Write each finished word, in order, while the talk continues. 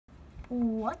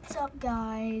What's up,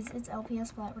 guys? It's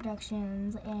LPS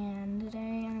Productions, and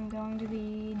today I'm going to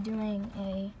be doing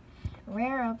a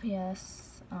rare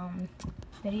LPS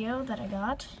video that I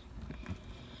got.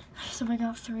 So I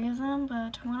got 3 of them,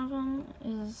 but one of them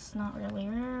is not really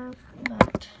rare,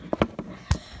 but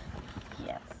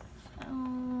yes. So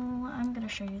I'm going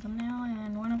to show you them now,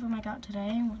 and one of them I got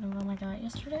today, one of them I got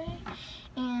yesterday,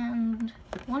 and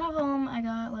one of them I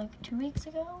got like 2 weeks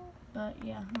ago, but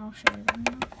yeah, I'll show you them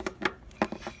now.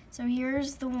 So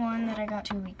here's the one that I got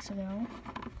 2 weeks ago.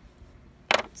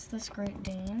 It's this Great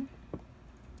Dane.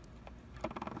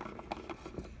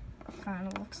 Kind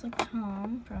of looks like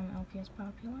Tom from LPS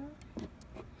Popular,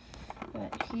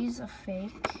 but he's a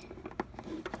fake.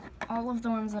 All of the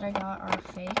ones that I got are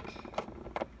fake,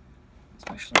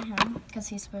 especially him, because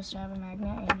he's supposed to have a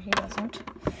magnet and he doesn't.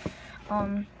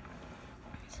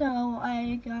 So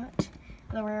I got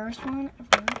the rarest one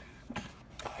ever.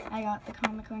 I got the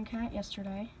Comic-Con cat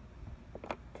yesterday.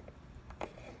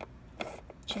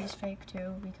 She's fake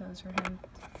too, because her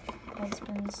head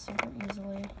spins super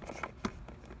easily.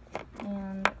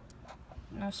 And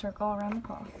no circle around the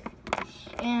paw.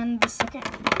 And the second,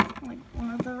 like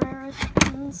one of the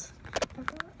rarest ones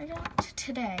ever I got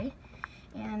today.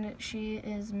 And she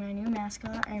is my new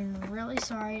mascot. I'm really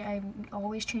sorry, I'm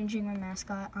always changing my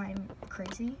mascot. I'm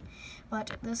crazy.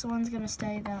 But this one's gonna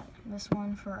stay this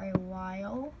one for a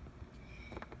while.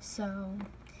 So,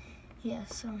 yeah,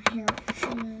 so here she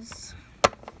is.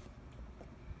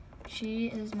 She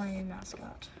is my new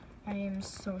mascot. I am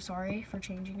so sorry for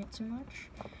changing it so much,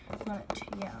 but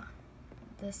yeah,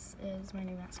 this is my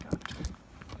new mascot.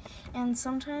 And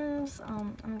sometimes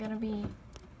I'm gonna be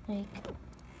like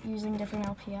using different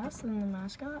LPS than the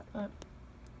mascot,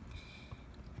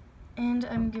 and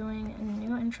I'm doing a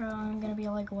new intro. I'm gonna be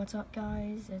like, "What's up,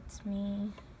 guys? It's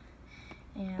me."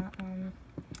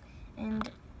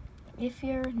 And if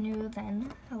you're new,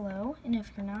 then hello, and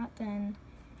if you're not, then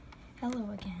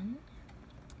hello again.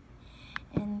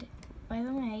 And by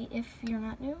the way, if you're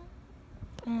not new,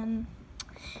 then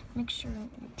make sure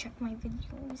you check my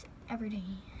videos every day,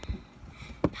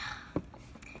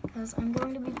 because I'm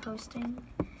going to be posting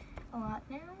a lot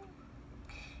now.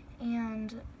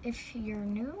 And if you're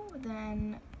new,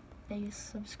 then please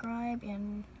subscribe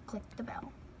and click the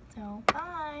bell. So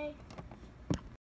bye.